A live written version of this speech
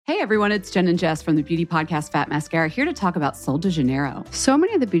Hey everyone, it's Jen and Jess from the beauty podcast Fat Mascara here to talk about Sol de Janeiro. So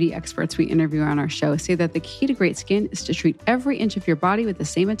many of the beauty experts we interview on our show say that the key to great skin is to treat every inch of your body with the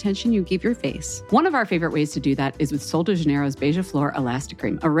same attention you give your face. One of our favorite ways to do that is with Sol de Janeiro's Beija Flor Elastic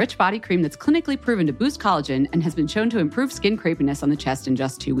Cream, a rich body cream that's clinically proven to boost collagen and has been shown to improve skin crepiness on the chest in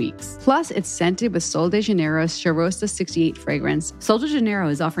just 2 weeks. Plus, it's scented with Sol de Janeiro's Charosta 68 fragrance. Sol de Janeiro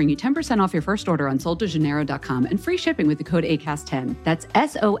is offering you 10% off your first order on soldejaneiro.com and free shipping with the code ACAST10. That's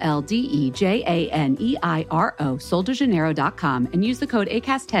SOLDEJANEIRO, soldejaneiro.com, and use the code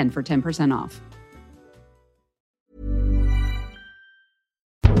ACAST10 for 10% off.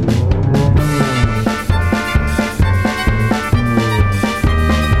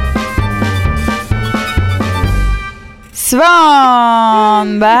 Svanberg!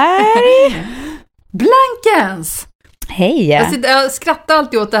 Blankens! Hej! Jag skrattar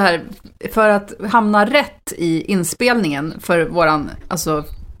alltid åt det här för att hamna rätt i inspelningen för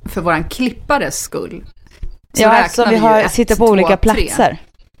våran klippares skull. Så ja, så vi sitter på olika platser.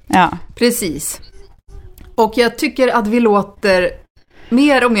 Ja. Precis. Och jag tycker att vi låter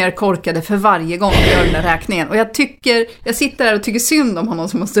mer och mer korkade för varje gång vi gör den där räkningen. Och jag sitter här och tycker synd om honom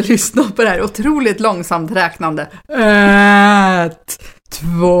som måste lyssna på det här otroligt långsamt räknande. 1,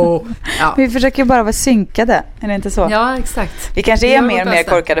 2... Ja. Vi försöker bara vara synkade, är det inte så? Ja, exakt. Vi kanske är mer och mer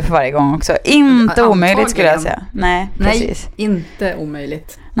korkade för varje gång också. Inte omöjligt skulle jag säga. Nej, precis. Nej, inte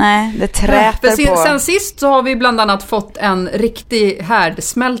omöjligt. Nej, det träter på. Sen sist så har vi bland annat fått en riktig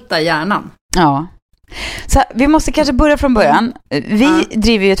härdsmälta i hjärnan. Ja. Så vi måste kanske börja från början. Vi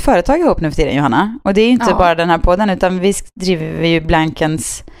driver ju ett företag ihop nu för tiden, Johanna. Och det är ju inte bara den här podden, utan vi driver ju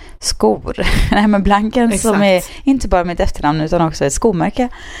Blankens skor. Nej, men Blankens Exakt. Som är inte bara mitt efternamn utan också ett skomärke.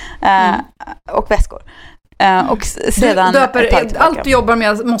 Och väskor. Och sedan allt du jobbar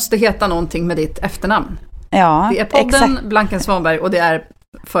med måste heta någonting med ditt efternamn. Ja, det är podden exakt. Blankens Svanberg och det är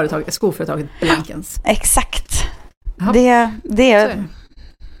skoföretaget Blankens. Exakt. Jaha.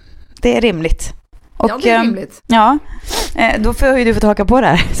 Det är rimligt. Och, ja, det är rimligt. Ja, då får ju du fått haka på det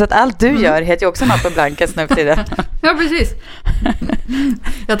här. Så att allt du gör heter ju också något på Blankens nu för tiden. Ja, precis.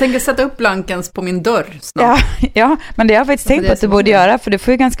 Jag tänker sätta upp Blankens på min dörr snart. Ja, men det har jag faktiskt tänkt på att du borde göra. För du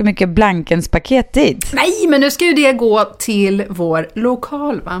får ju ganska mycket Blankens paket dit. Nej, men nu ska ju det gå till vår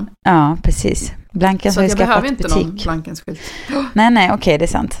lokal, va? Ja, precis. Blankens har ju skaffat butik. Så jag behöver inte någon Blankens-skylt. Nej, okej, det är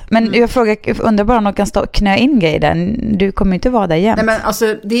sant. Men jag undrar bara om de kan knö in grejer där. Du kommer ju inte vara där jämt. Nej, men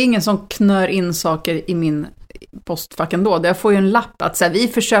alltså, det är ingen som knör in saker i min postfack ändå. Jag får ju en lapp att så här, vi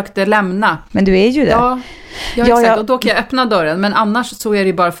försökte lämna. Men du är ju där. Ja, exakt. Och då kan jag öppna dörren. Men annars så är det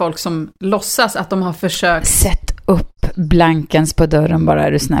ju bara folk som låtsas att de har försökt. Sätt upp Blankens på dörren bara,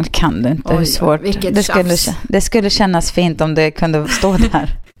 är du snäll. Kan du inte? Hur svårt? Det skulle kännas fint om det kunde stå där.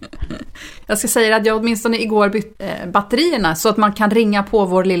 Jag ska säga att jag åtminstone igår bytte batterierna så att man kan ringa på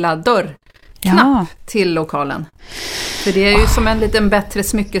vår lilla dörrknapp till lokalen. För det är ju som en liten bättre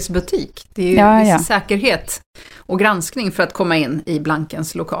smyckesbutik. Det är ju viss säkerhet och granskning för att komma in i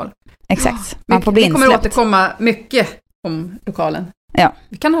Blankens lokal. Exakt. Man får bli insläppt. Vi kommer återkomma mycket om lokalen. Ja.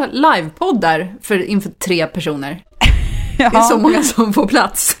 Vi kan ha livepodd där inför 3 personer. Det är så många som får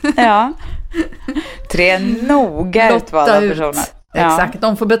plats. Ja. 3 noga utvalda personer. Exakt,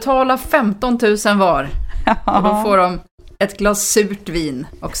 de får betala 15 000 var. Och då får de ett glas surt vin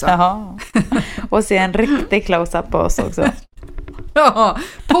också. Jaha. Och se en riktig close-up på oss också. Ja,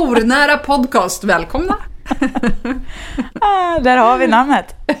 pornära podcast, välkomna. Där har vi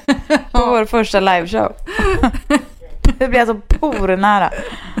namnet på vår första liveshow. Det blir alltså pornära.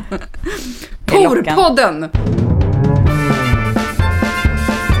 Porpodden!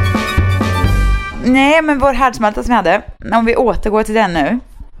 Nej, men vår härdsmälta som vi hade, om vi återgår till den nu,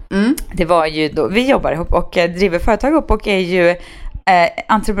 det var ju då, vi jobbar ihop och driver företag ihop och är ju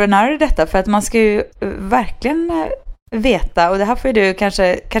entreprenörer i detta, för att man ska ju verkligen veta, och det här får ju du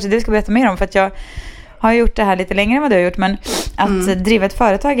kanske du ska berätta mer om, för att jag har gjort det här lite längre än vad du har gjort, men att driva ett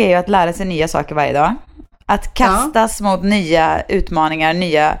företag är ju att lära sig nya saker varje dag. Att kastas mot nya utmaningar,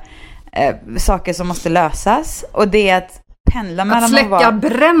 nya saker som måste lösas, och det är att pendla mellan att släcka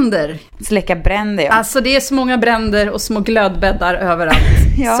bränder. Släcka bränder, ja. Alltså det är så många bränder och små glödbäddar överallt.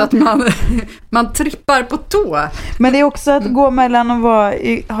 Ja. Så att man trippar på tå. Men det är också att gå mellan och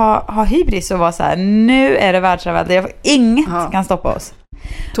ha hybris och vara så här: nu är det världsherravälde, inget kan stoppa oss.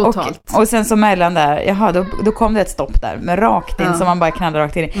 Totalt. Och sen så mellan där, då kom det ett stopp där med rakt in, som man bara knallar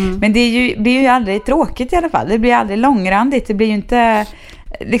rakt in. Men det blir ju aldrig tråkigt i alla fall. Det blir aldrig långrandigt. Det blir ju inte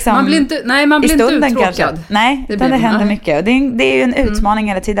liksom, man blir inte uttråkad. Kanske. Nej, det händer mycket. Och det är ju en utmaning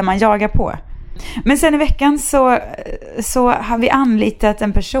hela tiden man jagar på. Men sen i veckan så har vi anlitat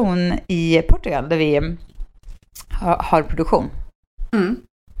en person i Portugal där vi har produktion.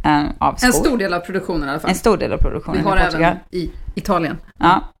 av skor. En stor del av produktionen i alla fall. En stor del av produktionen i Portugal. Vi har även i Italien.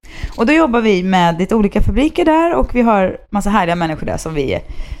 Ja. Och då jobbar vi med lite olika fabriker där och vi har massa härliga människor där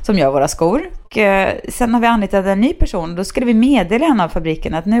som gör våra skor. Och sen har vi anlitat en ny person. Då skulle vi meddela en av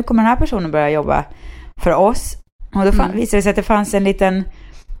fabrikerna att nu kommer den här personen börja jobba för oss. Och då visade det sig att det fanns en liten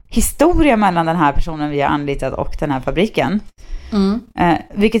historia mellan den här personen vi har anlitat och den här fabriken.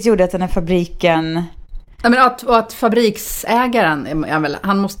 Vilket gjorde att den här fabriken... Ja, men att fabriksägaren,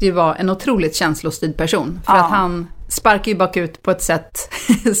 han måste ju vara en otroligt känslostyrd person. För att han sparkar ju bakut på ett sätt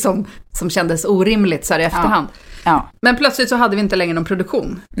som kändes orimligt så här i efterhand. Ja. Men plötsligt så hade vi inte längre någon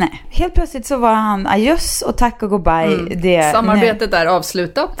produktion. Nej, helt plötsligt så var han adjöss och tack och goodbye. Samarbetet är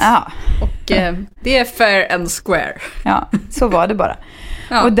avslutat. Ja. Och det är fair and square. Ja, så var det bara.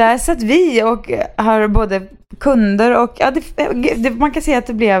 Ja. Och där satt vi och har både kunder och man kan säga att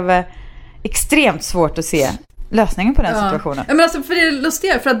det blev extremt svårt att se lösningen på den situationen. Ja, men alltså för det är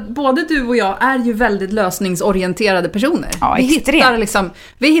lustigt för att både du och jag är ju väldigt lösningsorienterade personer. Ja,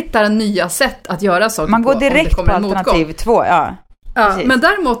 vi hittar nya sätt att göra saker. Man går direkt på alternativ 2, ja, men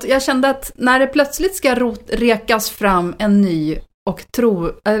däremot, jag kände att när det plötsligt ska rekas fram en ny och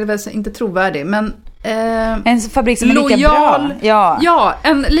inte trovärdig, men en fabrik som är lika bra. Ja,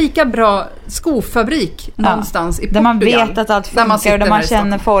 en lika bra skofabrik någonstans i Portugal. Där man vet att allt funkar, där man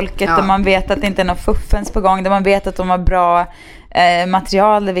känner folket, där man vet att det inte är någon fuffens på gång, där man vet att de har bra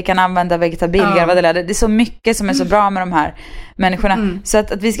material där vi kan använda vegetabilier. Det är så mycket som är så bra med de här människorna. Så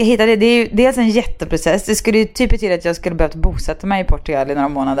att vi ska hitta det är ju dels en jätteprocess. Det skulle ju typ betyda att jag skulle behövt bosätta mig i Portugal i några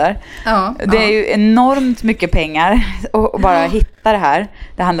månader. Det är ju enormt mycket pengar att bara hitta det här.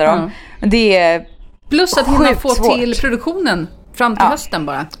 Det handlar om. Det är plus att hinna få till produktionen fram till hösten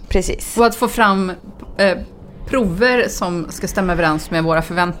bara. Precis. Och att få fram prover som ska stämma överens med våra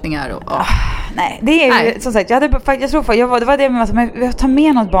förväntningar. Nej, det är ju som sagt, det var det med jag tar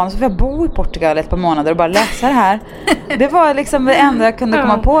med något barn så får jag bo i Portugal ett par månader och bara läsa det här. Det var liksom det enda jag kunde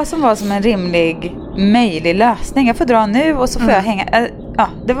komma på som var som en rimlig möjlig lösning. Jag får dra nu och så får jag hänga.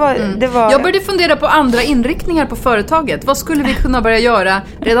 Det var. Jag började fundera på andra inriktningar på företaget. Vad skulle vi kunna börja göra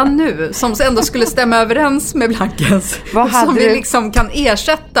redan nu som ändå skulle stämma överens med Blankens? Som vi liksom kan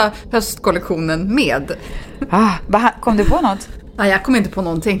ersätta höstkollektionen med. Kom du på något? Nej, jag kom inte på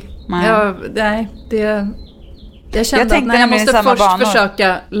någonting. Jag kände att jag måste först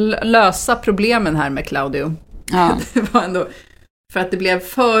försöka lösa problemen här med Claudio. Det var ändå för att det blev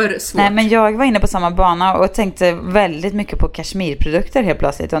för svårt. Nej, men jag var inne på samma bana och tänkte väldigt mycket på kashmirprodukter helt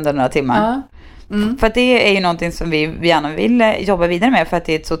plötsligt under några timmar. För att det är ju någonting som vi gärna vill jobba vidare med för att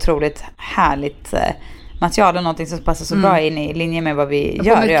det är ett så otroligt härligt material och någonting som passar så bra in i linje med vad vi gör.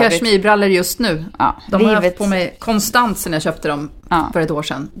 Jag har på mig kashmirbrallor just nu. De har haft på mig konstant sedan jag köpte dem för ett år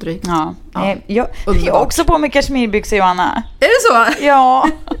sedan drygt. Jag har också på mig kashmirbyxor, Johanna. Är det så? Ja.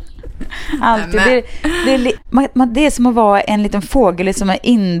 Alltid. Det är som att vara en liten fågel som är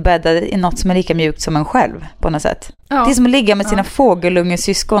inbäddad i något som är lika mjukt som en själv på något sätt. Det är som att ligga med sina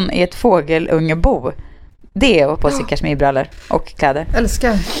fågelungesyskon i ett fågelungebo. Det är att på sig kashmirbrallor och kläder.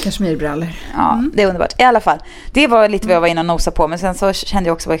 Älskar kashmirbrallor. Det är underbart. I alla fall, det var lite vad jag var inne och nosade på. Men sen så kände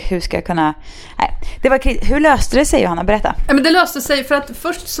jag också, hur ska jag kunna... Nej, det var hur löste det sig, Johanna? Berätta. Men det löste sig för att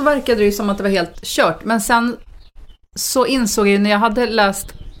först så verkade det ju som att det var helt kört. Men sen så insåg jag när jag hade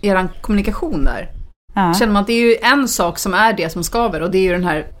läst eran kommunikation där. Känner man att det är ju en sak som är det som skaver. Och det är ju den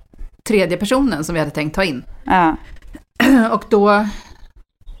här tredje personen som vi hade tänkt ta in. Och då...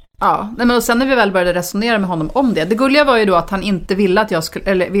 men sen när vi väl började resonera med honom om det. Det gulliga var ju då att han inte ville att jag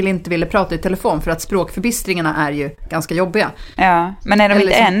ville prata i telefon för att språkförbistringarna är ju ganska jobbiga. Men är de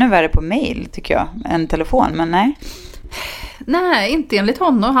inte ännu värre på mail tycker jag än telefon, men nej. Nej, inte enligt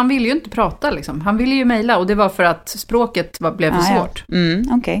honom. Han ville ju inte prata liksom. Han ville ju mejla och det var för att språket blev för svårt.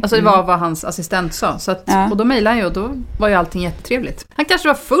 Alltså det var vad hans assistent sa. Så att, och då mejlade han ju och då var ju allting jättetrevligt. Han kanske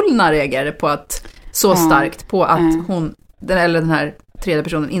var full när reagerade på att så starkt på att den här tredje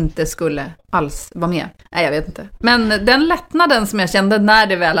personen inte skulle alls vara med. Nej, jag vet inte. Men den lättnaden som jag kände när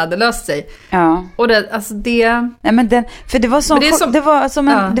det väl hade löst sig. Och det, alltså det... Nej, men för det var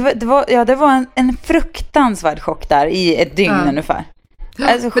det var en fruktansvärd chock där i ett dygn ungefär.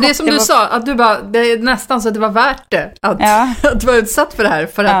 Alltså, för det är som du sa, att du bara, det är nästan så att det var värt det att vara utsatt för det här,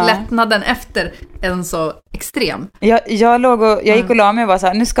 för att lättnaden efter en så extrem. Jag gick och la mig och var så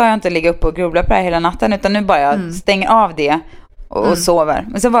här, nu ska jag inte ligga upp och grubbla på det här hela natten, utan nu bara jag stänger av det och sover.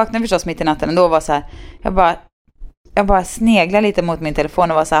 Men så vaknade jag förstås mitt i natten och då var så här, jag bara sneglade lite mot min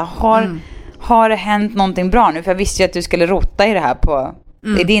telefon och var så här, har det hänt någonting bra nu? För jag visste ju att du skulle rota i det här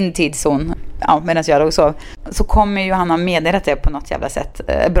i din tidszon medan jag låg så kommer ju Johanna meddela det på något jävla sätt,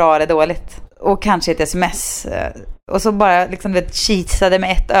 bra eller dåligt. och kanske ett sms. Och så bara liksom kisade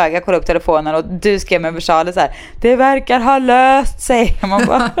med ett öga, kollade upp telefonen och du skrev med versaler så här: det verkar ha löst sig. Och man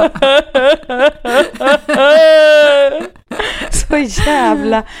bara så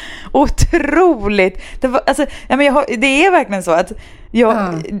jävla otroligt. Det var, alltså, det är verkligen så att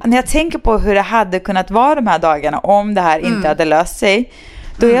när jag tänker på hur det hade kunnat vara de här dagarna om det här inte hade löst sig,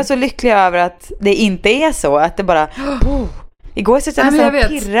 då är jag så lycklig över att det inte är så, att det bara igår så jag nästan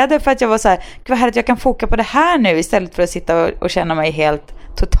pirrade för att jag var så här, gud vad härligt, jag kan foka på det här nu istället för att sitta och känna mig helt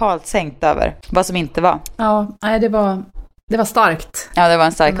totalt sänkt över vad som inte var. Ja, nej, det var starkt. Ja, det var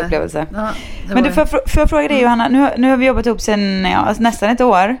en stark upplevelse. Ja, men du, får jag fråga dig, Johanna, nu har vi jobbat ihop sedan nästan ett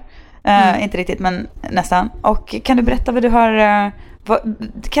år. Inte riktigt, men nästan. Och kan du berätta vad du har,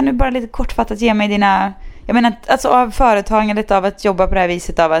 kan du bara lite kortfattat ge mig dina, jag menar alltså av företagandet, av att jobba på det här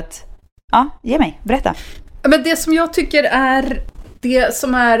viset, av att, ge mig, berätta. Men det som jag tycker är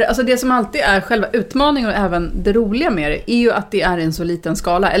det som alltid är själva utmaningen och även det roliga med det är ju att det är en så liten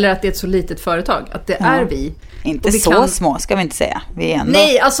skala, eller att det är ett så litet företag, att det är vi. Inte vi så små ska vi inte säga. Vi är ändå.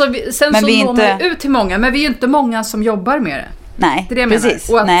 Nej, alltså sen men så når man ut till många, men vi är ju inte många som jobbar med det. Nej, det är det precis.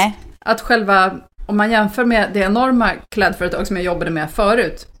 Och att själva, om man jämför med det enorma klädföretag som jag jobbade med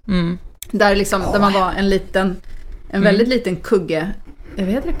förut, där liksom, där man var en väldigt liten kugge. Jag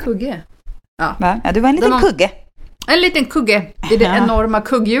vet det, kugge. Ja, du var en liten kugge. En liten kugge i det enorma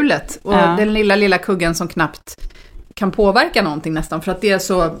kugghjulet. Och den lilla kuggen som knappt kan påverka någonting nästan. För att det är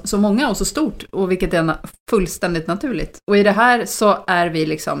så många och så stort. Och vilket är fullständigt naturligt. Och i det här så är vi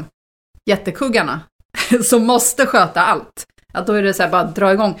liksom jättekuggarna som måste sköta allt. Att då är det så här, bara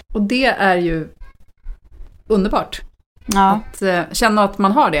dra igång. Och det är ju underbart. Ja. Att känna att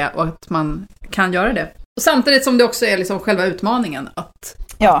man har det och att man kan göra det. Och samtidigt som det också är liksom själva utmaningen att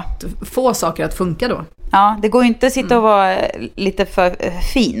få saker att funka då. Ja, det går ju inte att sitta och vara lite för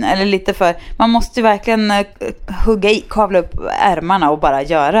fin eller lite för, man måste ju verkligen kavla upp ärmarna och bara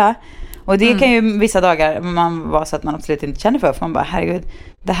göra. Och det kan ju vissa dagar man vara så att man absolut inte känner för man bara, herregud,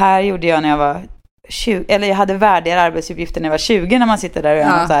 det här gjorde jag när jag var 20, eller jag hade värdigare arbetsuppgifter när jag var 20, när man sitter där och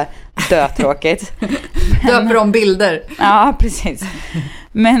gör något så här dötråkigt. Döper om bilder. Ja, precis.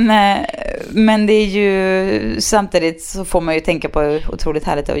 Men det är ju, samtidigt så får man ju tänka på hur otroligt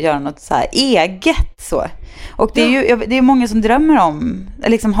härligt att göra något så här eget så. Och det är ju det är många som drömmer om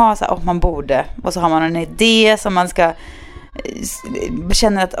liksom ha så här, man borde, och så har man en idé som man ska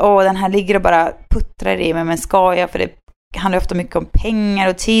känna att den här ligger och bara puttrar i mig, men ska jag, för det handlar ofta mycket om pengar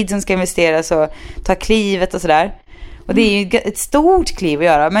och tid som ska investeras och ta klivet och sådär. Och det är ju ett stort kliv att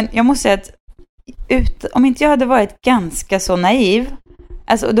göra, men jag måste säga att om inte jag hade varit ganska så naiv,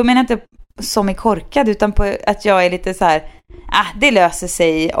 alltså då menar jag inte som är korkad, utan på att jag är lite så här, det löser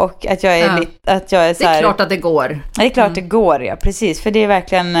sig, och att jag är lite, att jag är så här, det är klart att det går. Det är klart det går, ja, precis, för det är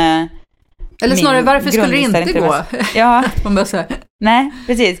verkligen eller snarare, varför skulle det inte gå? Ja. Man bara säger. Nej,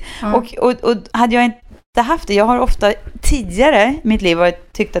 precis. Ja. Och hade jag inte haft det, jag har ofta tidigare i mitt liv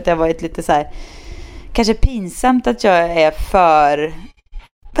tyckt att det har varit lite så här, kanske pinsamt att jag är för,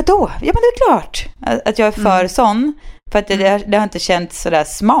 vadå? Ja, men det är klart att jag är för sån, för att det har inte känts så där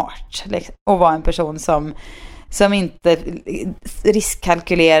smart liksom, att vara en person som inte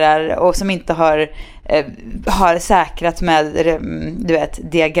riskkalkylerar och som inte har säkrat med, du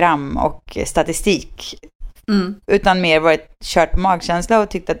vet, diagram och statistik, utan mer varit kört på magkänsla och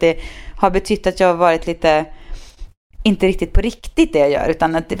tyckt att det har betytt att jag har varit lite inte riktigt på riktigt det jag gör,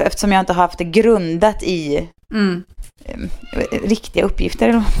 utan att eftersom jag inte har haft det grundat i riktiga uppgifter,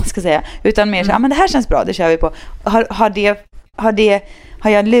 eller vad man ska säga, utan mer så, men det här känns bra, det kör vi på.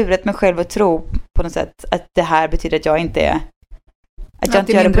 Har jag lurat mig själv att tro på något sätt att det här betyder att jag inte är, att jag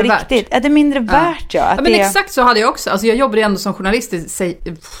inte gör det på riktigt. Att det är mindre värt, ja. Men exakt så hade jag också. Alltså jag jobbade ändå som journalist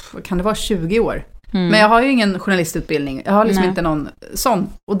i, kan det vara 20 år? Men jag har ju ingen journalistutbildning. Jag har liksom inte någon sån.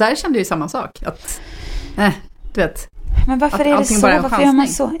 Och där kände jag ju samma sak. Att, du vet. Men varför är det så? Varför gör man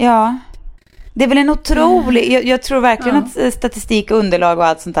så? Ja. Det är väl en otrolig, jag tror verkligen att statistik och underlag och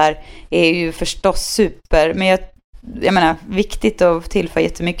allt sånt där är ju förstås super, men jag menar, viktigt att tillföra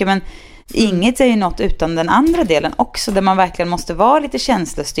jättemycket, men inget är ju något utan den andra delen också, där man verkligen måste vara lite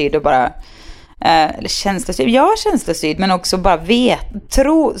känslostyrd och bara eller känslostyrd, men också bara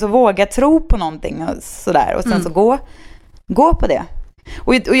våga tro på någonting och sådär, och sen så gå på det.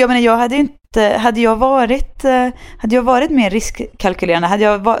 Och jag menar, jag hade inte, hade jag varit mer riskkalkylerande, hade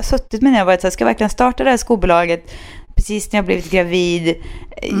jag suttit med när jag varit så här, ska jag verkligen starta det här skobolaget precis när jag blivit gravid,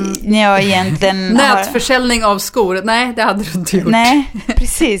 när jag egentligen nätförsäljning av skor, nej, det hade du inte gjort. Nej,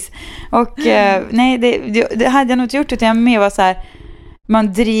 precis. Och nej, det hade jag nog inte gjort, utan jag mer var så här,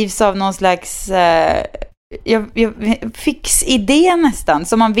 man drivs av någon slags fix idé nästan,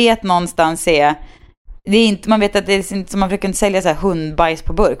 som man vet någonstans är. Det är inte, man vet att det är inte som man försöker sälja så här hundbajs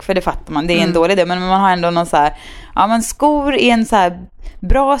på burk, för det fattar man, det är en dålig idé, men man har ändå någon så här, ja, men skor i en så här,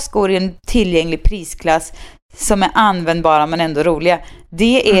 bra skor i en tillgänglig prisklass som är användbara men ändå roliga.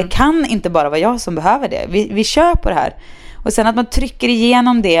 Det är, kan inte bara vara jag som behöver det. Vi kör på det här. Och sen att man trycker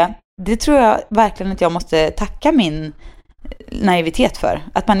igenom det tror jag verkligen att jag måste tacka min naivitet för.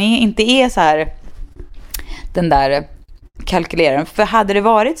 Att man inte är så här den där kalkyleraren. För hade det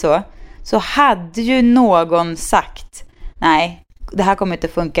varit så hade ju någon sagt, nej, det här kommer inte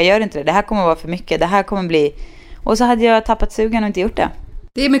funka, gör inte det. Det här kommer vara för mycket, det här kommer bli... Och så hade jag tappat sugen och inte gjort det.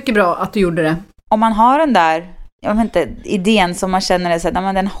 Det är mycket bra att du gjorde det. Om man har den där, jag vet inte, idén som man känner så att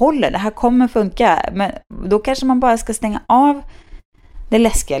den håller, det här kommer funka, men då kanske man bara ska stänga av det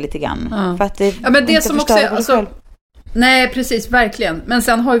läskiga lite grann. För att det, men det som också är, alltså, nej, precis, verkligen. Men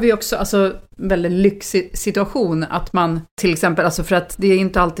sen har vi också alltså väldigt lyxig situation att man till exempel, alltså för att det är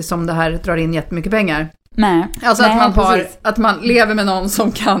inte alltid som det här drar in jättemycket pengar. Nej. Alltså nej, att man lever med någon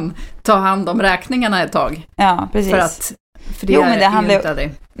som kan ta hand om räkningarna ett tag. Ja, precis. För det men det handlar ju inte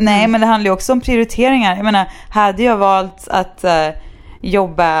nej, men det handlar ju också om prioriteringar. Jag menar, hade jag valt att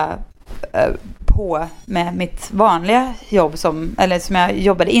jobba på med mitt vanliga jobb som jag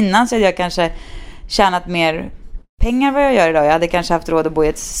jobbade innan, så hade jag kanske tjänat mer pengar vad jag gör idag. Jag hade kanske haft råd att bo i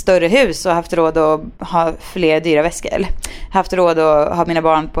ett större hus och haft råd att ha fler dyra väskor, eller haft råd att ha mina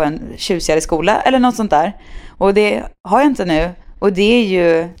barn på en tjusigare skola eller något sånt där. Och det har jag inte nu. Och det är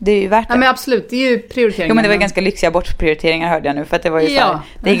ju värt det. Ja, men absolut, det är ju prioriteringar. Jo, men det var ganska lyxiga bortprioriteringar, hörde jag nu. För att det var ju så här,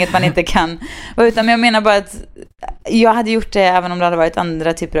 det är inget man inte kan. Utan jag menar bara att jag hade gjort det även om det hade varit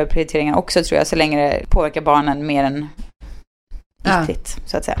andra typer av prioriteringar också, tror jag. Så länge det påverkar barnen mer än ytligt,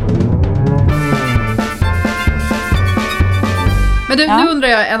 så att säga. Men du, nu undrar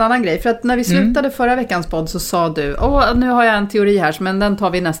jag en annan grej. För att när vi slutade förra veckans podd så sa du, nu har jag en teori här, men den tar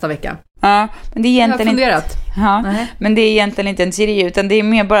vi nästa vecka. Ja, men det är egentligen funderat. Men det är egentligen inte en teori, utan det är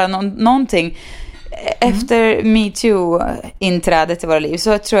mer bara någonting. Efter MeToo-inträdet i våra liv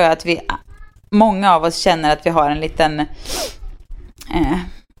så tror jag att många av oss känner att vi har en liten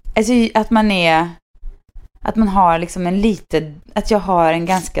alltså att man har liksom att jag har en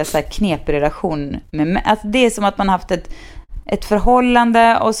ganska så här knepig relation med, alltså det är som att man haft ett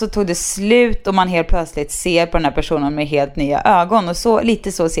förhållande och så tog det slut och man helt plötsligt ser på den här personen med helt nya ögon, och så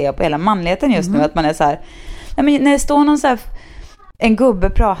lite så ser jag på hela manligheten just nu, att man är så här, nej, men när det står någon så här, en gubbe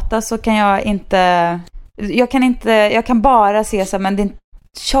prata, så kan jag kan bara se så här, men det är en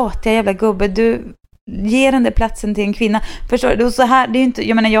tjatiga jävla gubbe, du ger den där platsen till en kvinna. Förstår du? Så här, det är inte,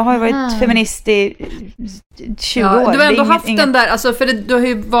 jag menar, jag har ju varit feminist i 20 år. Du har ändå haft den där, alltså, för du har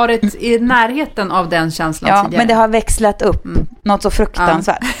ju varit i närheten av den känslan tidigare. Men det har växlat upp något så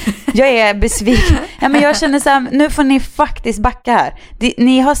fruktansvärt. Jag är besviken. Ja, men jag känner så här, nu får ni faktiskt backa här.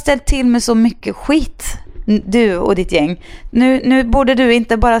 Ni har ställt till med så mycket skit, du och ditt gäng. Nu borde du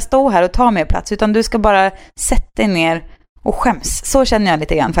inte bara stå här och ta mer plats, utan du ska bara sätta dig ner och skäms. Så känner jag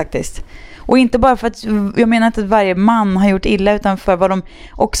lite grann faktiskt. Och inte bara för att, jag menar inte att varje man har gjort illa, utan för vad de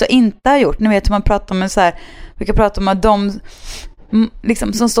också inte har gjort. Ni vet hur man pratar om så här, vi kan prata om att de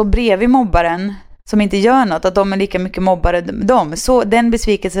liksom, som står bredvid mobbaren, som inte gör något, att de är lika mycket mobbare de. Så den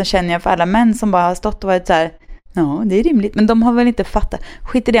besvikelsen känner jag för alla män som bara har stått och varit så här, ja, det är rimligt, men de har väl inte fattat.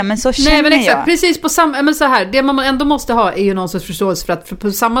 Skit i det, men så känner jag. Nej, men exakt, precis på samma, men så här, det man ändå måste ha är ju någon sorts förståelse för att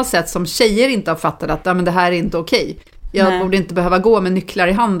på samma sätt som tjejer inte har fattat att men det här är inte okej. Jag borde inte behöva gå med nycklar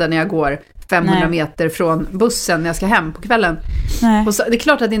i handen när jag går 500 meter från bussen när jag ska hem på kvällen. Så, det är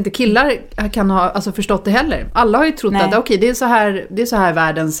klart att inte killar kan ha förstått det heller. Alla har ju trott att det är så här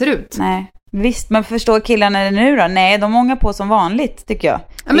världen ser ut. Nej. Visst, men förstår killarna det nu då? Nej, de mångar på som vanligt, tycker jag.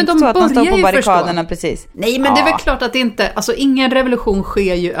 Ja, men de så att de står på barrikaderna precis. Nej, men det är väl klart att det inte, ingen revolution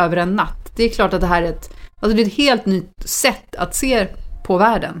sker ju över en natt. Det är klart att det här är det är ett helt nytt sätt att se på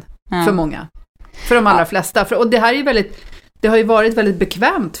världen för många. För de allra flesta. Och det här är ju det har ju varit väldigt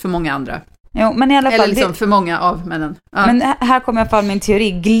bekvämt för många andra. Jo, men i alla fall, eller liksom för många av männen. Ja. Men här kommer i alla fall min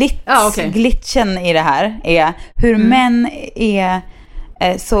teori. Glitchen i det här är hur män är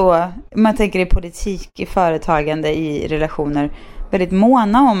så, man tänker i politik, i företagande, i relationer, väldigt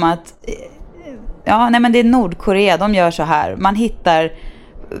måna om att men det är Nordkorea, de gör så här. Man hittar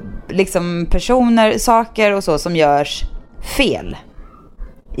liksom personer, saker och så som görs fel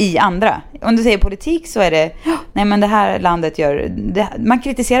i andra. Om du säger politik så är det nej, men det här landet gör det, man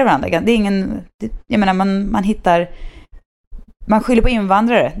kritiserar varandra. Det är ingen, jag menar, man hittar, man skyller på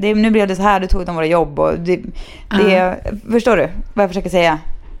invandrare. Nu blev det så här, du tog dem våra jobb och det förstår du vad jag försöker säga?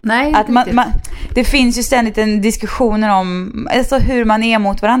 Nej, att det finns ju ständigt en diskussioner om hur man är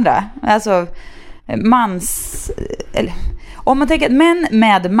mot varandra. Alltså om man tänker att män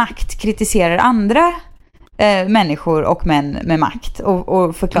med makt kritiserar andra människor och män med makt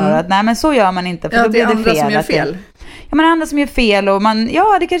och förklarar att nej men så gör man inte, för då blir det fel. Som gör fel. Ja, men andra som gör fel och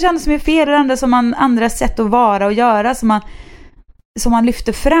det kanske är andra som gör fel och andra sätt att vara och göra som man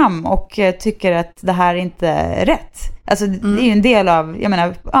lyfter fram och tycker att det här inte är rätt. Alltså det är ju en del av,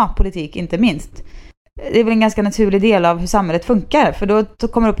 politik inte minst. Det är väl en ganska naturlig del av hur samhället funkar, för då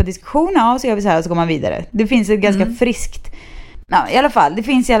kommer det upp en diskussion och så gör vi så här och så går man vidare. Det finns ett ganska friskt,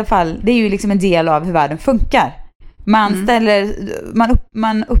 det är ju liksom en del av hur världen funkar.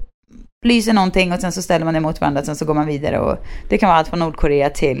 Man upplyser någonting och sen så ställer man det mot varandra och sen så går man vidare, och det kan vara allt från Nordkorea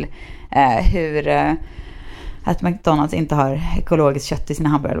till att McDonald's inte har ekologiskt kött i sina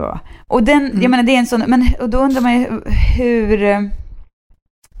hamburgare. Och det är en sån, och då undrar man ju hur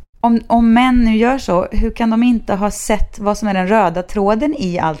om män nu gör så, hur kan de inte ha sett vad som är den röda tråden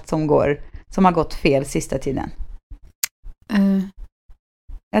i allt som har gått fel sista tiden?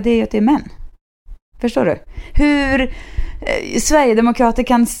 Ja, det är ju att det är män. Förstår du? Hur Sverigedemokrater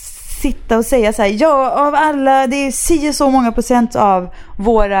kan sitta och säga så här: ja, av alla, det är så många procent av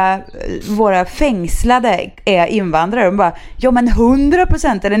våra fängslade är invandrare. Och bara, ja men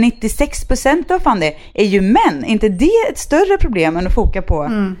 100% eller 96% vad fan det är ju män. Inte det ett större problem än att foka på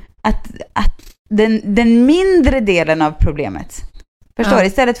att den mindre delen av problemet. Förstår du?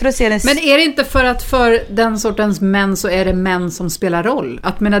 Istället för att se den... Men är det inte för att för den sortens män så är det män som spelar roll?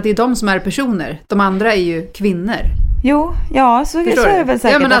 Att det är de som är personer. De andra är ju kvinnor. Jo, ja, så är det väl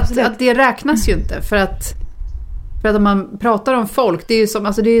säkert. Ja, men att det räknas ju inte. För att om man pratar om folk, det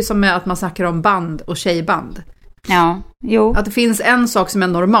är ju som med att man snackar om band och tjejband. Ja, jo. Att det finns en sak som är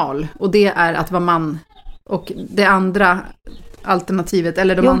normal, och det är att vara man. Och det andra alternativet,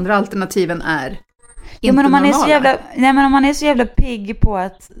 eller de andra alternativen är inte men om man normala. om man är så jävla pigg på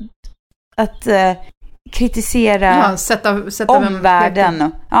att kritisera sätta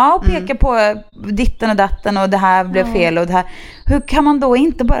omvärlden och peka på ditten och datten och det här blev fel och det här. Hur kan man då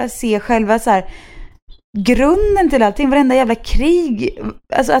inte bara se själva så här grunden till allting, varenda jävla krig,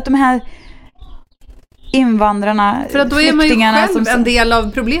 alltså att de här invandrarna, för att då är man ju själv en del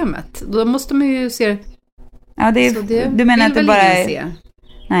av problemet. Då måste man ju se. Ja, du menar inte bara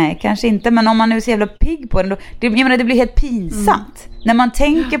nej, kanske inte, men om man nu är så jävla pigg på den då, det blir helt pinsamt när man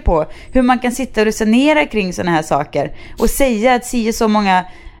tänker på hur man kan sitta och resonera kring såna här saker och säga att så många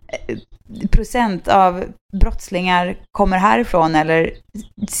procent av brottslingar kommer härifrån, eller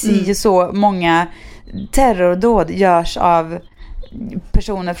så många terrordåd görs av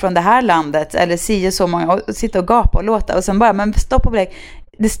personer från det här landet, eller så många, och sitta och gapa och låta och sen bara, men stopp och belägg.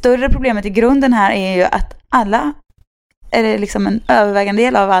 Det större problemet i grunden här är ju att alla, eller liksom en övervägande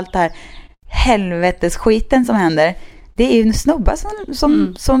del av allt det här helvetes skiten som händer, det är ju snubbar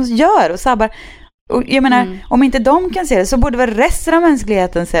som gör och sabbar. Och jag menar, om inte de kan se det så borde väl resten av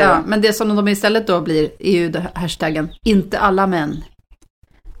mänskligheten se det. Ja, men det som de istället då blir är ju hashtaggen inte alla män.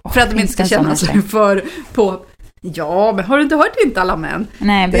 För att de inte ska känna sig för på. Ja, men har du inte hört inte alla män?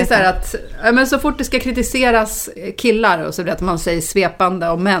 Nej, det är så här att men så fort det ska kritiseras killar och så blir det att man säger svepande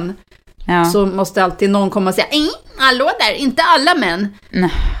om män. Ja. Så måste alltid någon komma och säga hallå där, inte alla män.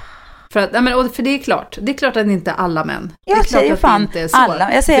 Nej. För det är klart att det inte är alla män. Jag säger fan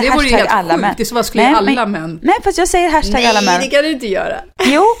alla. Jag säger hashtag alla män. Det vad skulle alla män. Nej, fast jag säger hashtag alla män. Nej, det kan du inte göra.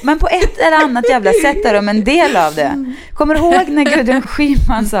 Jo, men på ett eller annat jävla sätt är de en del av det. Kommer du ihåg när Gudrun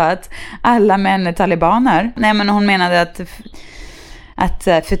Schyman sa att alla män är talibaner? Nej, men hon menade att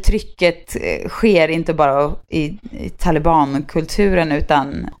förtrycket sker inte bara i talibankulturen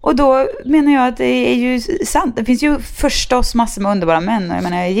utan, och då menar jag att det är ju sant. Det finns ju förstås massor med underbara män, och jag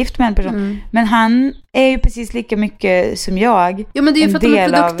menar, jag är gift med en person, men han är ju precis lika mycket som jag. Ja, men det är ju för att de är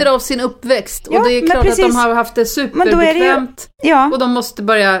produkter av sin uppväxt, och det är klart precis. Att de har haft det superbekvämt, och de måste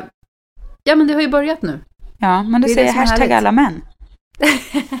börja, ja men det har ju börjat nu. Ja, men då säger jag hashtag alla män.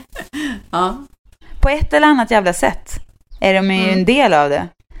 Ja. På ett eller annat jävla sätt är de ju en del av det.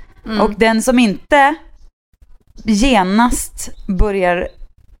 Och den som inte genast börjar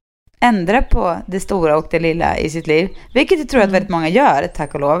ändra på det stora och det lilla i sitt liv, vilket jag tror att väldigt många gör,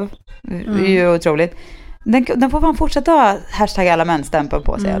 tack och lov, det är ju otroligt, den får man fortsätta ha hashtag alla män-stämpel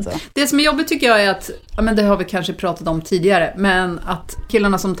på sig. Alltså. Det som är jobbigt tycker jag är att, men det har vi kanske pratat om tidigare, men att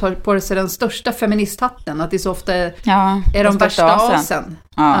killarna som tar på sig den största feministhatten, att det så ofta är de värsta asen.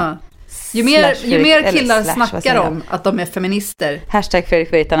 Ja. Ju mer killar snackar om att de är feminister, hashtag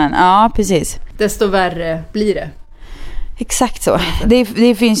Fredrik Virtanen, ja precis, desto värre blir det. Exakt så.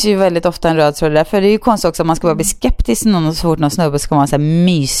 Det finns ju väldigt ofta en röd tråd där. För det är ju konstigt också om man ska bara bli skeptisk någon och så fort någon snubbe ska vara en så här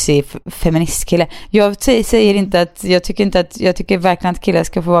mysig feministkille. Jag säger inte att jag tycker verkligen att killar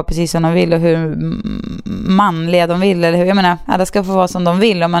ska få vara precis som de vill och hur manliga de vill. Eller hur, jag menar, alla ska få vara som de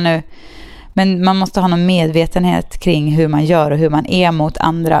vill om man nu. Men man måste ha någon medvetenhet kring hur man gör och hur man är mot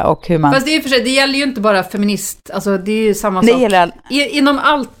andra och hur man... Fast det är för sig, det gäller ju inte bara feminist. Alltså det är ju samma sak. Det gäller inom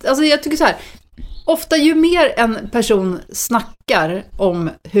allt. Alltså jag tycker så här. Ofta ju mer en person snackar om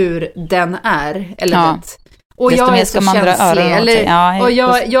hur den är eller vet. Och jag är så känslig eller, och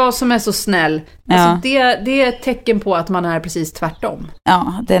jag som är så snäll. Alltså det är ett tecken på att man är precis tvärtom.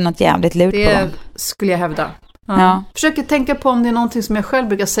 Ja, det är något jävligt lurt det på dem. Skulle jag hävda. Ja. Försöker tänka på om det är någonting som jag själv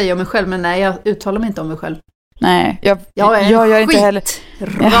brukar säga om mig själv, men nej, jag uttalar mig inte om mig själv. Nej, jag gör inte heller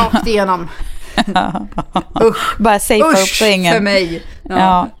rakt igenom. Usch, bara safea upp poängen för mig.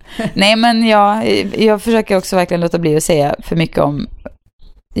 Ja. Nej, men jag försöker också verkligen låta bli att säga för mycket om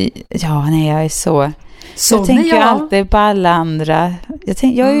jag är så jag tänker ju alltid på alla andra.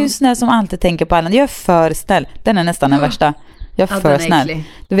 Jag är ju snäll som alltid tänker på alla andra. Jag är för snäll. Den är nästan den värsta. Jag är för snäll. Äcklig.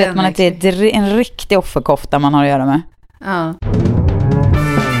 Då vet man att det är en riktig offerkofta man har att göra med. Ja.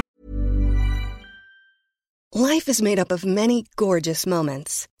 Life is made up of many gorgeous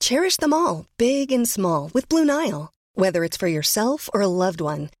moments. Cherish them all, big and small, with Blue Nile. Whether it's for yourself or a loved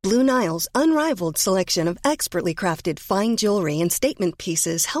one, Blue Nile's unrivaled selection of expertly crafted fine jewelry and statement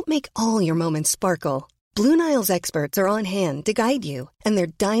pieces help make all your moments sparkle. Blue Nile's experts are on hand to guide you, and their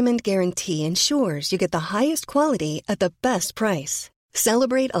diamond guarantee ensures you get the highest quality at the best price.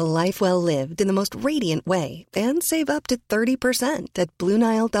 Celebrate a life well lived in the most radiant way and save up to 30% at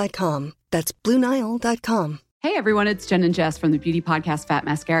BlueNile.com. That's BlueNile.com. Hey everyone, it's Jen and Jess from the beauty podcast Fat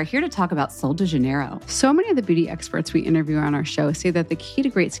Mascara here to talk about Sol de Janeiro. So many of the beauty experts we interview on our show say that the key to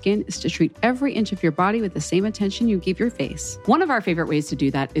great skin is to treat every inch of your body with the same attention you give your face. One of our favorite ways to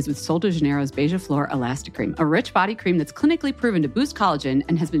do that is with Sol de Janeiro's Beija Flor Elastic Cream, a rich body cream that's clinically proven to boost collagen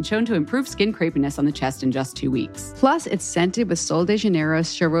and has been shown to improve skin crepiness on the chest in just 2 weeks. Plus, it's scented with Sol de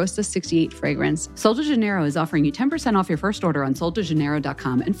Janeiro's Charosta 68 fragrance. Sol de Janeiro is offering you 10% off your first order on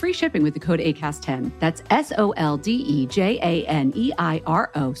soldejaneiro.com and free shipping with the code ACAST10. That's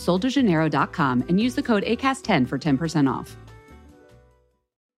SOLDEJANEIRO, soldejaneiro.com, and use the code ACAST10 for 10% off.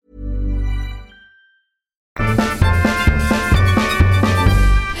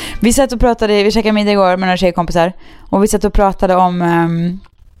 Vi käkade middag igår med några tjejkompisar och vi satt och pratade om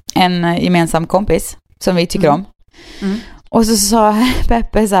en gemensam kompis som vi tycker om. Och så sa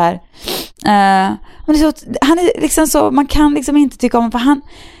Peppe så här, men det är så, han är liksom så, man kan liksom inte tycka om, för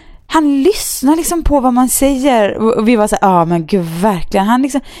han lyssnar liksom på vad man säger. Och vi var så här, men gud, verkligen. Han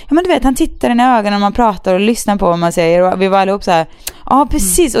liksom, men du vet, han tittar in i ögonen när man pratar och lyssnar på vad man säger. Och vi var allihop så här,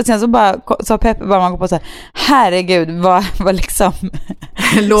 precis. Och sen så bara sa Peppe, bara man går på så här, herregud, vad liksom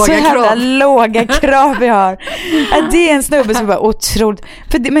låga krav vi har. Att det är en snubbe som bara otroligt.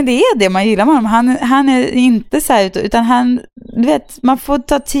 Men det är det man gillar med honom. Han är inte så här, utan han, du vet, man får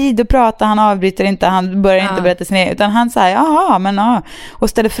ta tid att prata. Han avbryter inte, han börjar inte berätta sin egen, utan han säger, och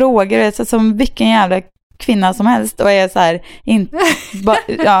ställer frågor, så som vilken jävla kvinna som helst, och är så här,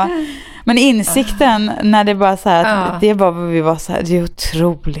 men insikten när det bara så här, att det var vad vi var så här, det är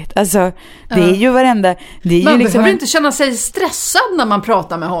otroligt. Alltså, det är ju varenda, det är man ju liksom behöver inte känna sig stressad när man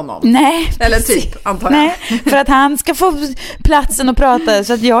pratar med honom. Nej. Eller typ, antar jag. Nej, för att han ska få platsen att prata,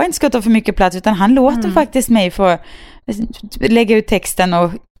 så att jag inte ska ta för mycket plats, utan han låter faktiskt mig få lägga ut texten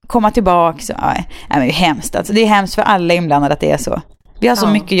och komma tillbaka. Så, men det är hemskt. Alltså, det är hemskt för alla inblandade att det är så. Vi har så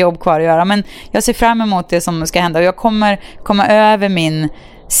mycket jobb kvar att göra, men jag ser fram emot det som ska hända, och jag kommer komma över min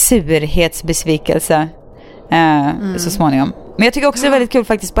surhetsbesvikelse så småningom. Men jag tycker också det är väldigt kul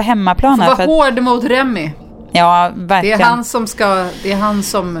faktiskt på hemmaplan. Var hård mot Remy. Ja, verkligen. Det är han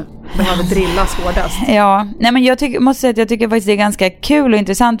som behöver drillas hårdast. Ja, nej, men måste säga att jag tycker faktiskt det är ganska kul och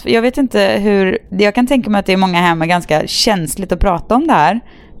intressant. Jag vet inte jag kan tänka mig att det är många hemma ganska känsligt att prata om det här,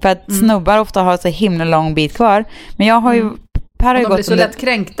 för att snubbar ofta har så himla lång bit kvar. Men jag har ju de blir så lätt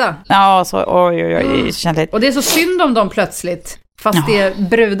kränkta. Ja, så känsligt. Och det är så synd om dem plötsligt. Fast det är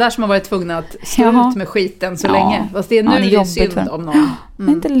brudar som har varit tvungna att stå ut med skiten så länge. Fast det är nu det är synd om någon. Det är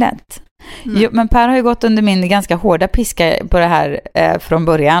inte lätt. Jo, men Per har ju gått under min ganska hårda piska på det här från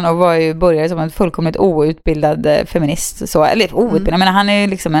början, och började som en fullkomligt outbildad feminist. Så, eller outbildad, men han är ju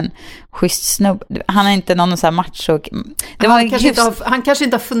liksom en schysst snubb. Han är inte någon så här macho. Han kanske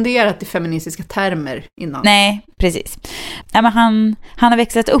inte har funderat i feministiska termer innan. Nej, precis. Ja, men han har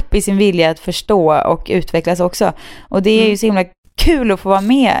växlat upp i sin vilja att förstå och utvecklas också. Och det är ju så himla kul att få vara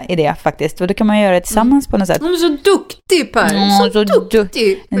med i det faktiskt. Och då kan man göra det tillsammans på något sätt. Hon är så duktig, Per. Så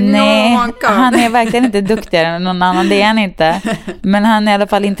duktig. Nej, han är verkligen inte duktigare än någon annan, det är han inte. Men han är i alla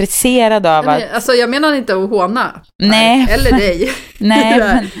fall intresserad av att... Alltså jag menar inte att håna. Nej. Eller dig. Nej.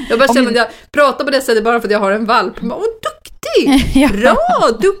 Men, jag bara känner att jag pratar på det sättet bara för att jag har en valp. Åh, duktig! Ja. Bra,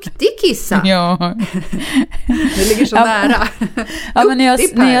 duktig kissa. Ja. Det ligger så nära. Ja, men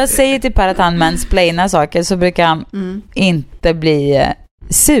när jag säger till Per att han mansplainar saker så brukar han inte bli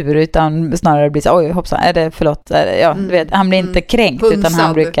sur utan snarare bli så, oj hoppsan, är det förlåt, ja, du vet, han blir inte kränkt Punsad. utan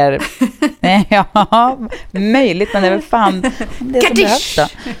han brukar nej, ja, möjligt, men det är väl fan det som behövs då.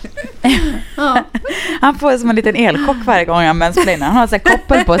 Han får som en liten elchock varje gång han mansplainar. Han har så här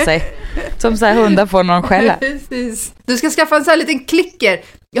koppel på sig som så här hundar får någon skälla. Precis. Du ska skaffa en så här liten klicker.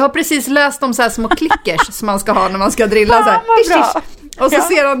 Jag har precis läst om så här små klickers som man ska ha när man ska drilla så här. Och så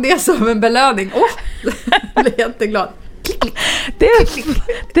ser han det som en belöning. Jag blir jätteglad. Det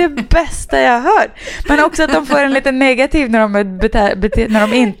är det bästa jag har hört. Men också att de får en lite negativ när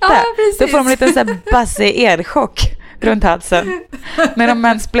de inte. Ja, då får de en liten så här bassig elchock runt halsen. När de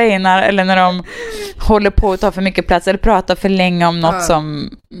mansplainar eller när de håller på att ta för mycket plats eller pratar för länge om något som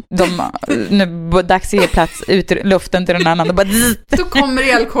de nu dags att ge plats ut i luften till någon annan. Då, bara, då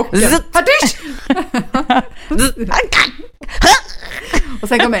kommer elchocken. Och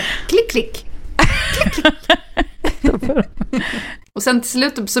sen kommer klick, klick. Klick, klick. Och sen till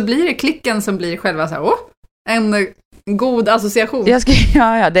slut så blir det klicken som blir själva så här, en god association.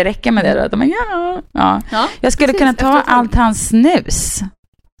 Ja, det räcker med det då. Men ja. Jag skulle kunna ta allt hans snus.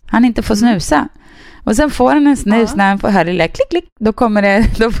 Han inte får snusa. Och sen får han en snus när han får höra lilla klick, klick. Då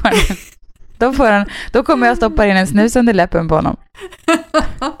kommer jag stoppa in en snus under läppen på honom.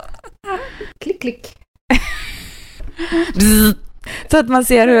 Klick, klick. Så att man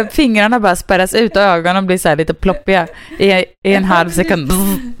ser hur fingrarna bara spärras ut och ögonen blir så här lite ploppiga i en halv sekund.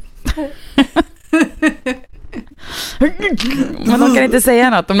 Men de kan inte säga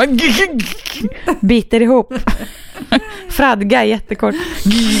något. De biter ihop. Fradga jättekort.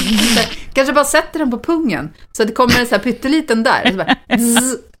 Kanske bara sätter den på pungen så att det kommer en så här pytteliten där. Så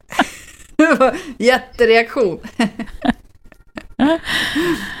bara, jättereaktion.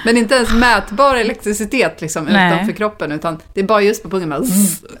 Men inte ens mätbar elektricitet liksom, utanför kroppen, utan det är bara just på pungen.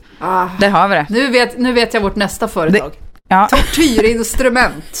 Där har vi det. Nu vet jag vårt nästa företag.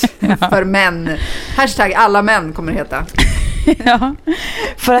 Tortyrinstrument för män. Hashtag alla män kommer det heta. Ja,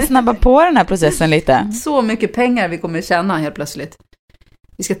 för att snabba på den här processen lite. Så mycket pengar vi kommer tjäna helt plötsligt.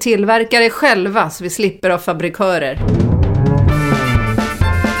 Vi ska tillverka det själva så vi slipper av fabrikörer.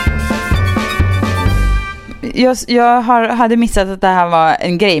 Jag hade missat att det här var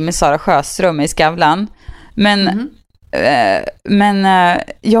en grej med Sara Sjöström i Skavlan. Men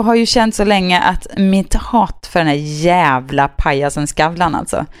jag har ju känt så länge att mitt hat för den här jävla pajasen Skavlan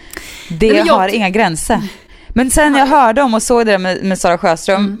alltså. Det har inga gränser. Men sen jag hörde om och såg det med Sara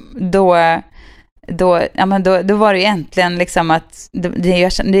Sjöström då var det ju äntligen liksom att det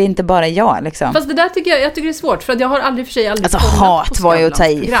är inte bara jag liksom. Fast det där tycker jag tycker det är svårt för att jag har aldrig alltså hat var ju att ta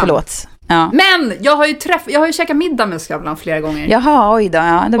i, förlåt. Ja. Men jag har ju käkat middag med Skavlan flera gånger. Jaha, oj då.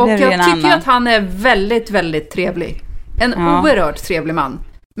 Ja, då blev det en annan. Och jag tycker att han är väldigt, väldigt trevlig. En oerhört trevlig man.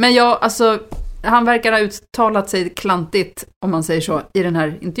 Men han verkar ha uttalat sig klantigt, om man säger så, i den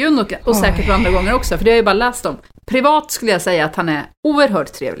här intervjun och säkert på andra gånger också, för det har jag ju bara läst om. Privat skulle jag säga att han är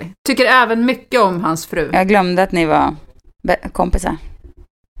oerhört trevlig. Tycker även mycket om hans fru. Jag glömde att ni var kompisar.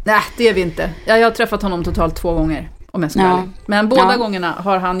 Nej, det är vi inte. Jag har träffat honom totalt 2 gånger. Om jag ska ärlig. Men båda gångerna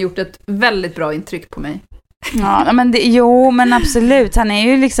har han gjort ett väldigt bra intryck på mig. Ja, men men absolut. Han är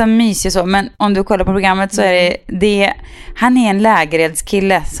ju liksom mysig och så. Men om du kollar på programmet så är det han är en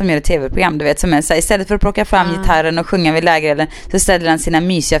lägereldskille som gör ett tv-program, du vet, som är så här, istället för att plocka fram gitarren och sjunga vid lägerelden så ställer han sina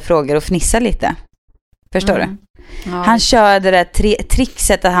mysiga frågor och fnissar lite. Förstår du? Ja. Han kör det där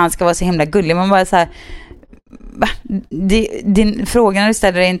trickset att han ska vara så himla gullig. Man bara så här, din frågorna du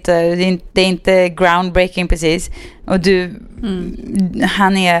ställer det är inte groundbreaking precis, och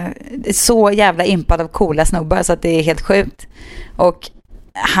han är så jävla impad av coola snubbar så att det är helt sjukt, och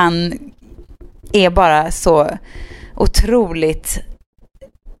han är bara så otroligt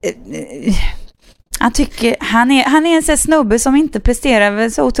jag tycker han är en sån snubbe som inte presterar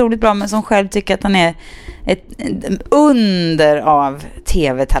så otroligt bra men som själv tycker att han är ett under av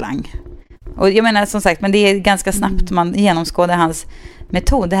tv-talang. Och jag menar som sagt, men det är ganska snabbt man genomskådar hans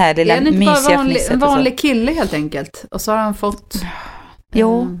metod, det här lilla mysiga fnisset. En vanlig kille helt enkelt. Och så har han fått...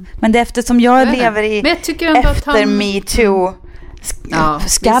 Jo, men det är eftersom jag lever i efter Me Too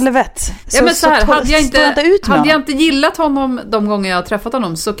skalvet. Ja, men så här, hade jag inte gillat honom de gånger jag har träffat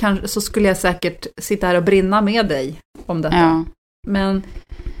honom så skulle jag säkert sitta här och brinna med dig om detta. Ja. Men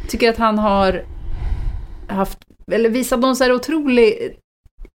tycker att han har visat någon så här otrolig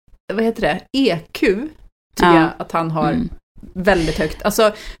vad heter det? EQ tycker jag att han har väldigt högt.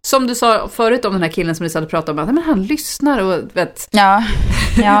 Alltså, som du sa förut om den här killen som vi satt och pratade om, att men han lyssnar och vet. Ja,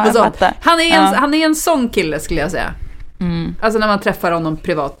 jag fattar. Han är en sån kille skulle jag säga. Alltså när man träffar honom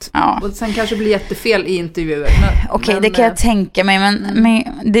privat. Och sen kanske blir jättefel i intervjuer. Okej, det kan jag tänka mig.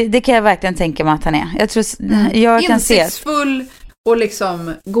 Men det kan jag verkligen tänka mig att han är. Jag tror jag kan se. Insiktsfull och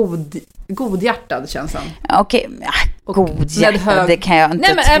liksom godhjärtad känns han. Okej, godhjärtad, det kan jag inte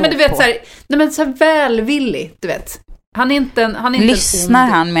tro men du vet på. så här välvillig, du vet. Han är inte lyssnar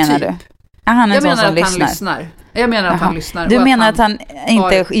en han, menar typ. du? Ja, han är jag sån menar som att han lyssnar. Jag menar att han lyssnar. Du menar att han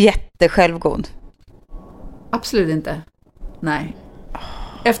inte är jättesjälvgod? Absolut inte. Nej.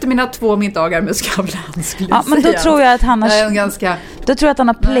 Efter mina 2 middagar med Skavlan skulle jag men då tror jag att han har då tror jag att han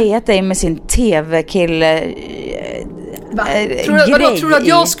har playat dig med sin tv-kille Tror du att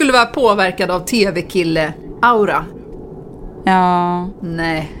jag skulle vara påverkad av tv-kille-aura? Ja.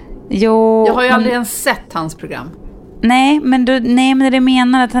 Nej. Jo. Jag har ju aldrig ens sett hans program. Nej, men det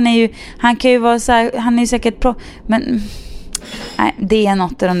menar att han kan ju vara så här, han är ju säkert men nej, det är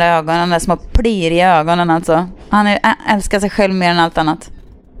något i de där ögonen, där små plir i ögonen alltså. Han älskar sig själv mer än allt annat.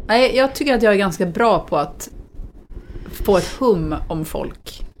 Nej, jag tycker att jag är ganska bra på att få ett hum om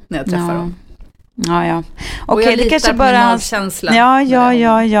folk när jag träffar dem. Ja. Okej, det kanske bara magkänsla.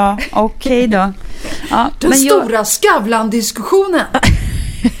 Ja. Okej då. Ja, den stora Skavlan-diskussionen.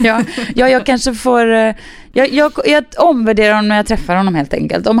 Jag kanske får jag omvärderar honom när jag träffar honom helt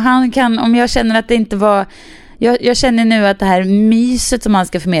enkelt. Om jag känner att det inte var jag känner nu att det här myset som han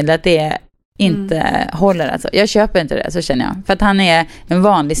ska förmedla, att det inte håller alltså. Jag köper inte det, så känner jag. För att han är en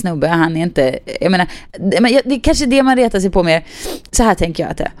vanlig snubbe, han är inte, jag menar, det är kanske det man retar sig på mer. Så här tänker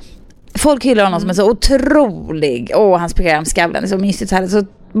jag att det. Folk hyllar honom som är så otrolig. Hans program Skavlan är så mysigt så här. Så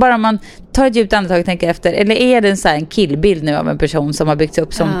bara man tar ett djupt andetag och tänker efter, eller är det en killbild nu av en person som har byggts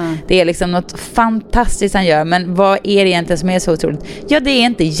upp som det är liksom något fantastiskt han gör, men vad är det egentligen som är så otroligt? Ja, det är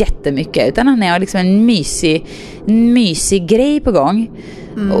inte jättemycket, utan han är liksom en mysig grej på gång.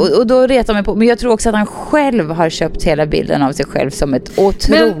 Och då retar man på, men jag tror också att han själv har köpt hela bilden av sig själv som ett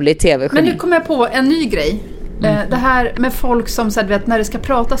otroligt tv-geni. Men nu kommer jag på en ny grej. Det här med folk som så vet, när det ska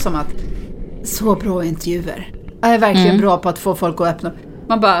pratas om att så bra intervjuer. Jag är verkligen bra på att få folk att öppna.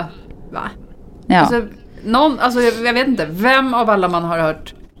 Man bara, va? Ja. Alltså, jag vet inte, vem av alla man har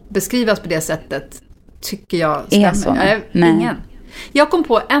hört beskrivas på det sättet tycker jag stämmer. Ingen. Jag kom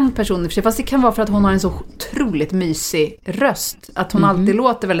på en person, fast det kan vara för att hon har en så otroligt mysig röst. Att hon alltid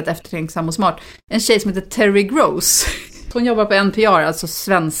låter väldigt eftertänksam och smart. En tjej som heter Terry Gross. Hon jobbar på NPR,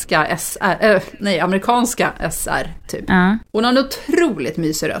 alltså amerikanska SR typ. Hon har en otroligt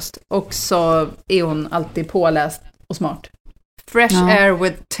mysig röst. Och så är hon alltid påläst och smart. Fresh Air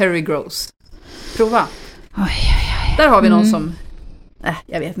with Terry Gross. Prova. Oj. Där har vi någon som,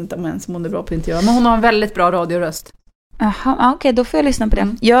 jag vet inte om hon är bra på intervjuer, men hon har en väldigt bra radioröst. Jaha, okej, då får jag lyssna på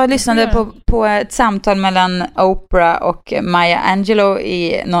det. Jag lyssnade på ett samtal mellan Oprah och Maya Angelou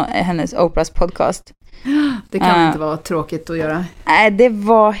i hennes Oprahs podcast. Det kan inte vara tråkigt att göra. Nej, det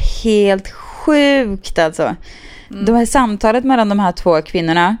var helt sjukt alltså. Det här samtalet mellan de här två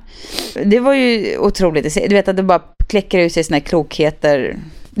kvinnorna, det var ju otroligt. Du vet att det bara kläcker ut sig såna här klokheter.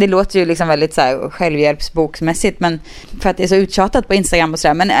 Det låter ju liksom väldigt så här självhjälpsboksmässigt, men för att det är så uttjatat på Instagram och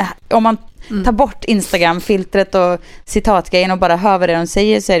sådär. Men om man tar bort Instagram-filtret och citatgrejen och bara hör vad det de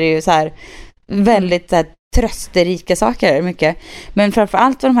säger, så är det ju så här väldigt så här, trösterika saker mycket. Men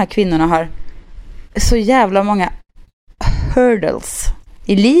framförallt vad de här kvinnorna har så jävla många hurdles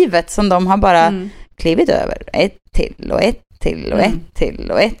i livet som de har bara klivit över. Ett till och ett till och ett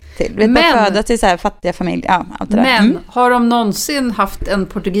till och ett till. Vet, men födas till så här fattiga familjer. Ja, allt det där. Men har de någonsin haft en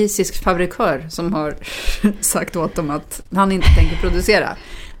portugisisk fabrikör som har sagt åt dem att han inte tänker producera?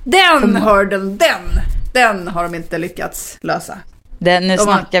 Den hörden, den har de inte lyckats lösa. Nu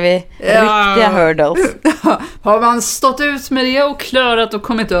snackar vi riktiga hurdles. Har man stått ut med det och klarat och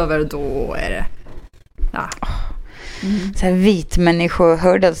kommit över, då är det... Ja. Så här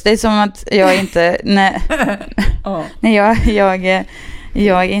vitmännisko-hurdles. Det är som att jag inte...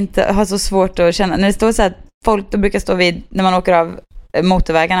 jag inte har så svårt att känna... När det står så här, folk då brukar stå vid... När man åker av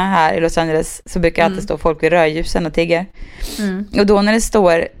motorvägarna här i Los Angeles, så brukar alltid stå folk vid rödljusen och tigger. Och då när det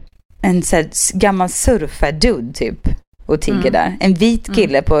står en så här gammal surfar-dude typ och tigger där. En vit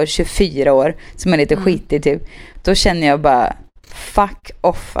kille på 24 år som är lite skitig typ. Då känner jag bara fuck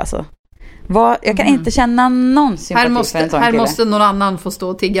off alltså. Jag kan inte känna någon sympati för en sån kille. Här måste någon annan få stå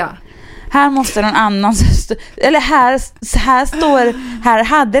och tigga. här måste någon annan eller här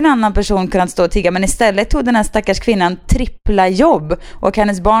hade en annan person kunnat stå och tigga, men istället tog den här stackars kvinnan trippla jobb och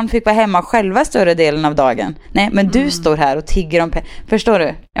hennes barn fick vara hemma själva större delen av dagen. Nej, men du står här och tigger om förstår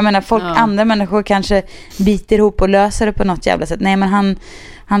du? Jag menar, andra människor kanske biter ihop och löser det på något jävla sätt. Nej, men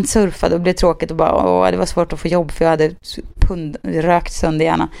han surfade och blev tråkigt och bara, det var svårt att få jobb för jag hade rökt sönder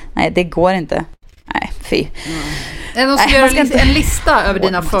hjärnan. Nej, det går inte. Nej, fy. De ska göra en lista över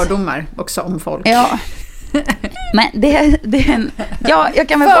dina fördomar också om folk. Ja. Men det är en... Ja, jag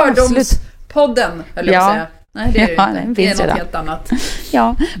kan väl Fördomspodden, eller jag säga. Nej, det är det inte. Det är något helt annat.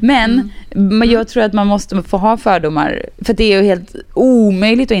 Ja, men jag tror att man måste få ha fördomar. För det är ju helt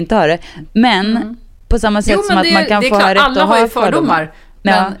omöjligt att inte ha det. Men på samma sätt som att man kan få ha rätt att ha fördomar.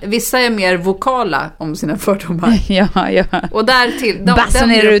 Men vissa är mer vokala om sina fördomar. Ja. Och därtill...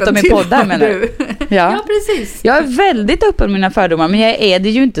 Basunerar ut dem i poddar, menar du? Ja, precis. Jag är väldigt öppen med mina fördomar, men jag är det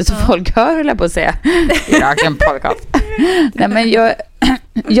ju inte så folk hör, höll jag på att säga. Jag en podcast. Nej, men jag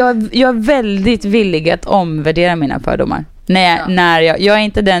är väldigt villig att omvärdera mina fördomar. När jag är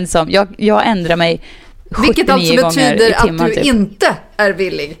inte den som... Jag ändrar mig 79 gånger i timmen. Vilket alltså betyder att du inte är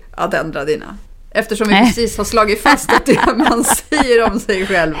villig att ändra dina. Eftersom vi precis har slagit fast att det man säger om sig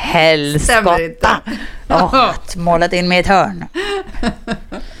själv stämmer inte. Målat in med ett hörn.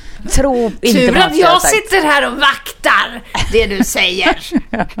 Tro inte tur att jag sitter här och vaktar det du säger.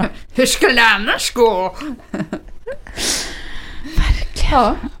 Hur skulle det annars gå? Verkligen.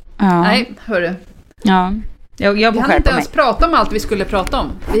 Ja. Nej, hörru. Ja. Jag vi hann inte ens prata om allt vi skulle prata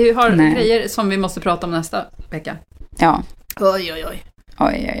om. Vi har grejer som vi måste prata om nästa vecka. Ja. Oj.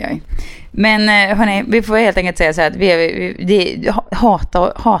 Oj. Men hörni, vi får helt enkelt säga så här att vi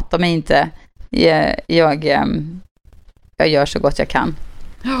hatar mig inte. Jag gör så gott jag kan.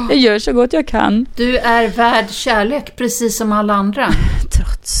 Jag gör så gott jag kan. Du är värd kärlek precis som alla andra.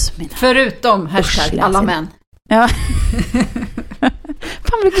 Trots mina... Förutom alla män. Ja.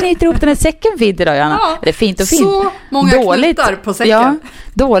 Fan, du knyter ihop den här säcken fint idag, Johanna. Ja, det är fint och fint. Så många knutar på säcken. Ja,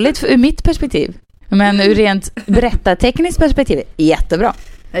 dåligt ur mitt perspektiv. Men ur rent berättartekniskt perspektiv, jättebra.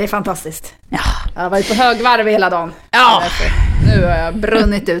 Det är fantastiskt. Ja. Jag har varit på högvarv hela dagen. Ja. Nu har jag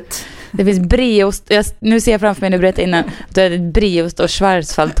brunnit ut. Det finns brieost. Nu ser jag framför mig, nu berättar innan, att du har ett brieost och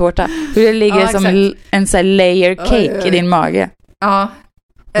schwarzwaldtårta. Hur det ligger som en sån här layer cake i din mage. Ja,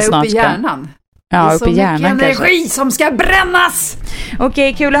 uppe i hjärnan. Ja, uppe i hjärnan kanske. Det är så mycket energi som ska brännas.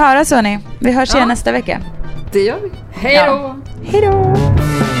 Okej, kul att höra, Sonny. Vi hörs igen nästa vecka. Det gör vi. Hej då. Ja. Hej då.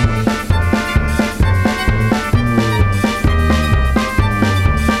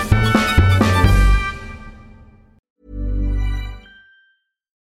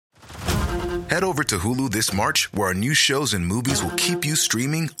 Head over to Hulu this March, where our new shows and movies will keep you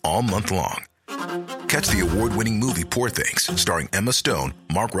streaming all month long. Catch the award-winning movie Poor Things, starring Emma Stone,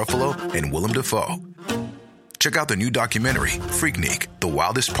 Mark Ruffalo, and Willem Dafoe. Check out the new documentary, Freaknik, The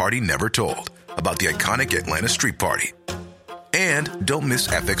Wildest Party Never Told, about the iconic Atlanta Street Party. And don't miss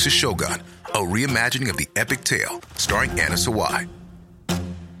FX's Shogun, a reimagining of the epic tale, starring Anna Sawai.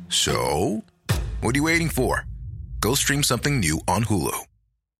 So, what are you waiting for? Go stream something new on Hulu.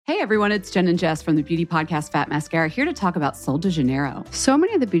 Hey everyone, it's Jen and Jess from the beauty podcast Fat Mascara here to talk about Sol de Janeiro. So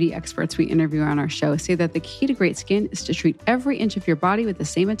many of the beauty experts we interview on our show say that the key to great skin is to treat every inch of your body with the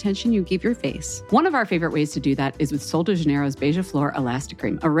same attention you give your face. One of our favorite ways to do that is with Sol de Janeiro's Beija Flor Elastic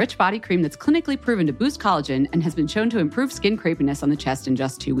Cream, a rich body cream that's clinically proven to boost collagen and has been shown to improve skin crepiness on the chest in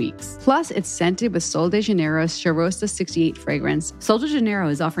just 2 weeks. Plus, it's scented with Sol de Janeiro's Charosta 68 fragrance. Sol de Janeiro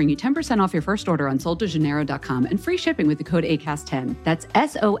is offering you 10% off your first order on soldejaneiro.com and free shipping with the code ACAST10. That's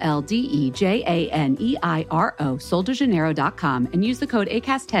SOLDEJANEIRO, soldejaneiro.com, and use the code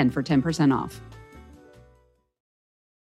ACAST10 for 10% off.